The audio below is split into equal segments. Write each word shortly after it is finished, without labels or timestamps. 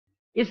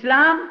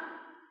Islam,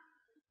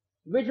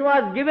 which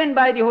was given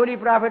by the Holy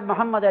Prophet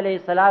Muhammad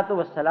alayhi salatu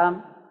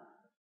wassalam,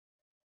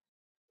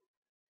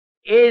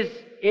 is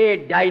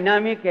a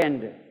dynamic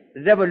and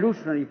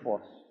revolutionary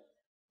force.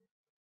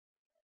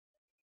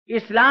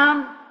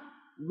 Islam,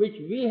 which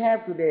we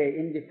have today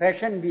in the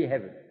fashion we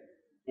have it,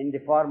 in the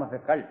form of a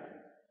cult,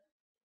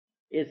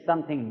 is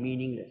something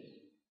meaningless.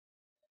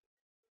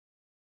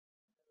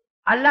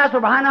 Allah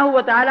subhanahu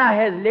wa ta'ala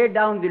has laid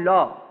down the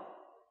law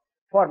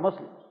for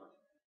Muslims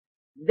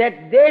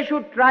that they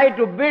should try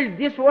to build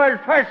this world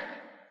first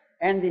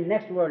and the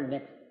next world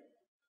next.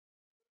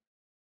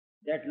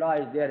 That law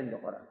is there in the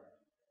Quran.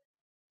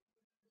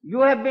 You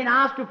have been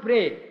asked to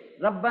pray,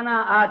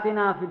 Rabbana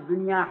atina fid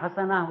dunya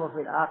hasanah wa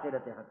fil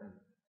akhirati hasanah.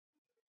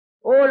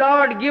 Oh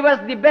Lord, give us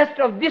the best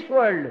of this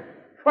world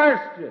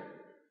first.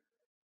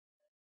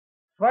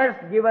 First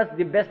give us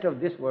the best of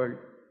this world,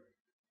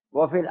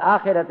 wa fil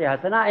akhirati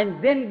hasanah,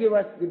 and then give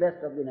us the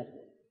best of the next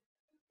world.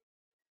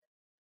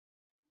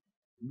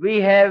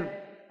 We have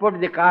put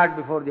the cart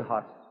before the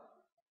horse.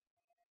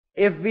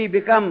 If we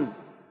become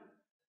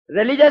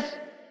religious,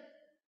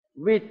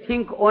 we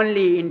think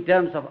only in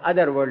terms of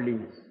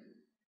otherworldliness.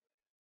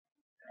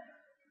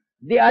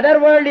 The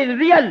other world is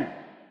real.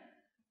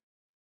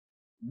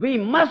 We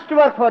must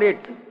work for it,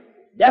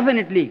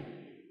 definitely.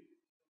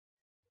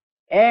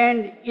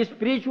 And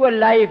spiritual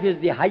life is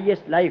the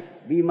highest life.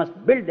 We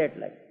must build that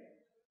life.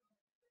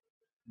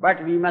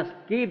 But we must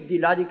keep the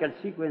logical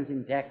sequence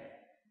intact,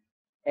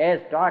 as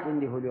taught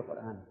in the Holy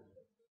Quran.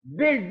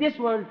 Build this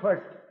world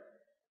first.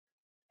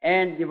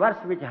 And the verse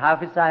which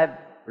Hafiz Sahib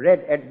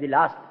read at the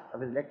last of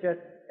his lecture,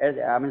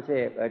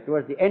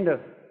 towards the end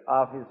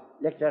of his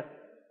lecture,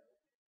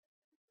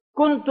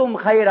 كنتم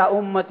خير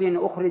أمة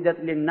أخرجت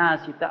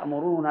للناس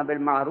تأمرون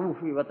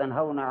بالمعروف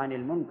وتنهون عن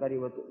المنكر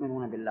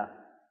وتؤمنون بالله.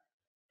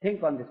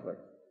 Think on this word.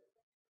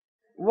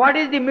 What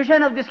is the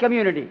mission of this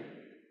community?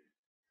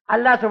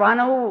 Allah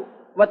subhanahu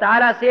wa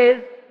ta'ala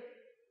says,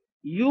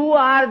 you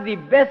are the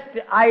best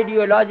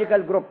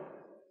ideological group.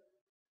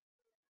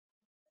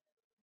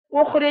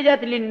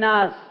 أخرجت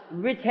للناس,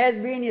 which has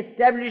been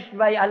established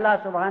by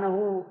Allah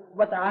subhanahu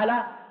wa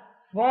ta'ala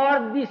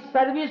for the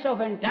service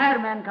of entire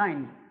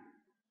mankind.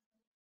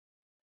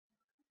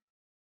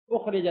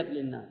 أخرجت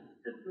للناس,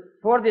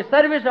 for the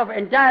service of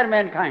entire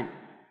mankind.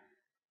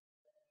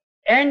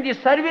 And the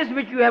service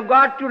which you have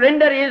got to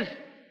render is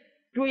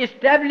to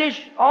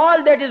establish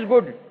all that is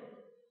good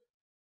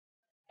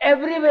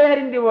everywhere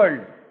in the world,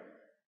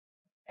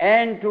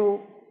 and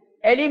to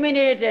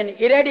eliminate and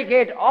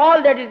eradicate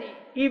all that is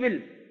evil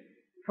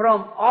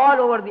from all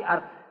over the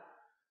earth,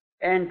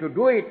 and to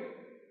do it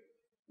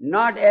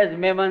not as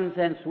Memons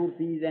and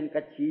Surtis and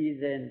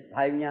Kachis and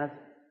Bhaimiyas,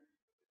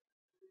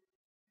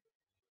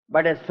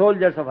 but as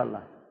soldiers of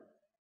Allah.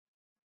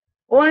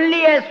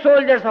 Only as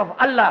soldiers of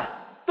Allah,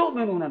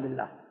 tu'minuna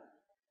billah.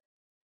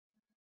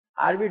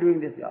 Are we doing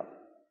this job?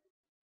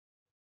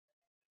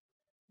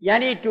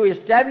 Yani to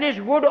establish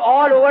good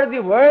all over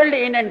the world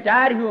in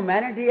entire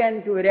humanity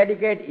and to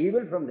eradicate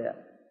evil from there.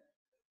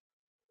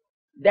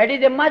 That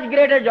is a much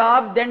greater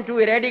job than to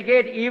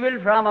eradicate evil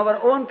from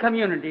our own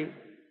community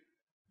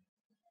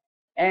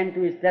and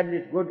to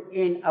establish good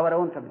in our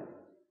own community.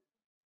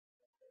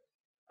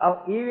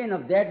 Even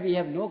of that we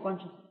have no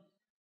consciousness.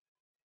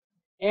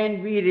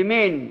 And we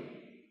remain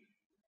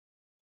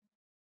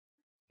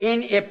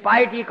in a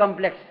piety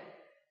complex.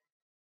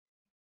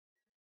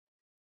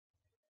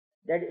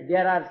 That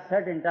there are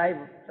certain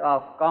types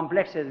of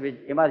complexes which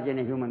emerge in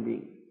a human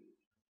being.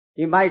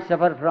 He might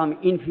suffer from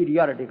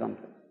inferiority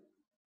complex,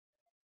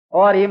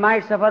 or he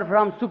might suffer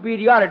from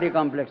superiority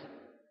complex,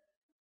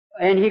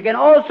 and he can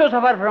also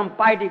suffer from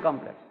piety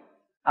complex.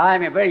 I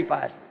am a very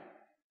pious man.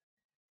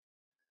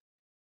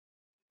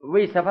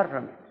 We suffer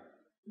from it.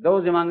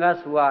 Those among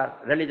us who are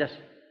religious,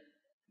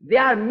 they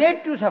are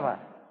made to suffer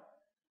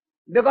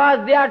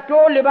because they are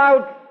told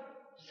about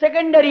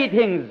secondary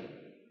things,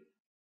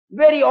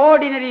 very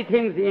ordinary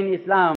things in Islam.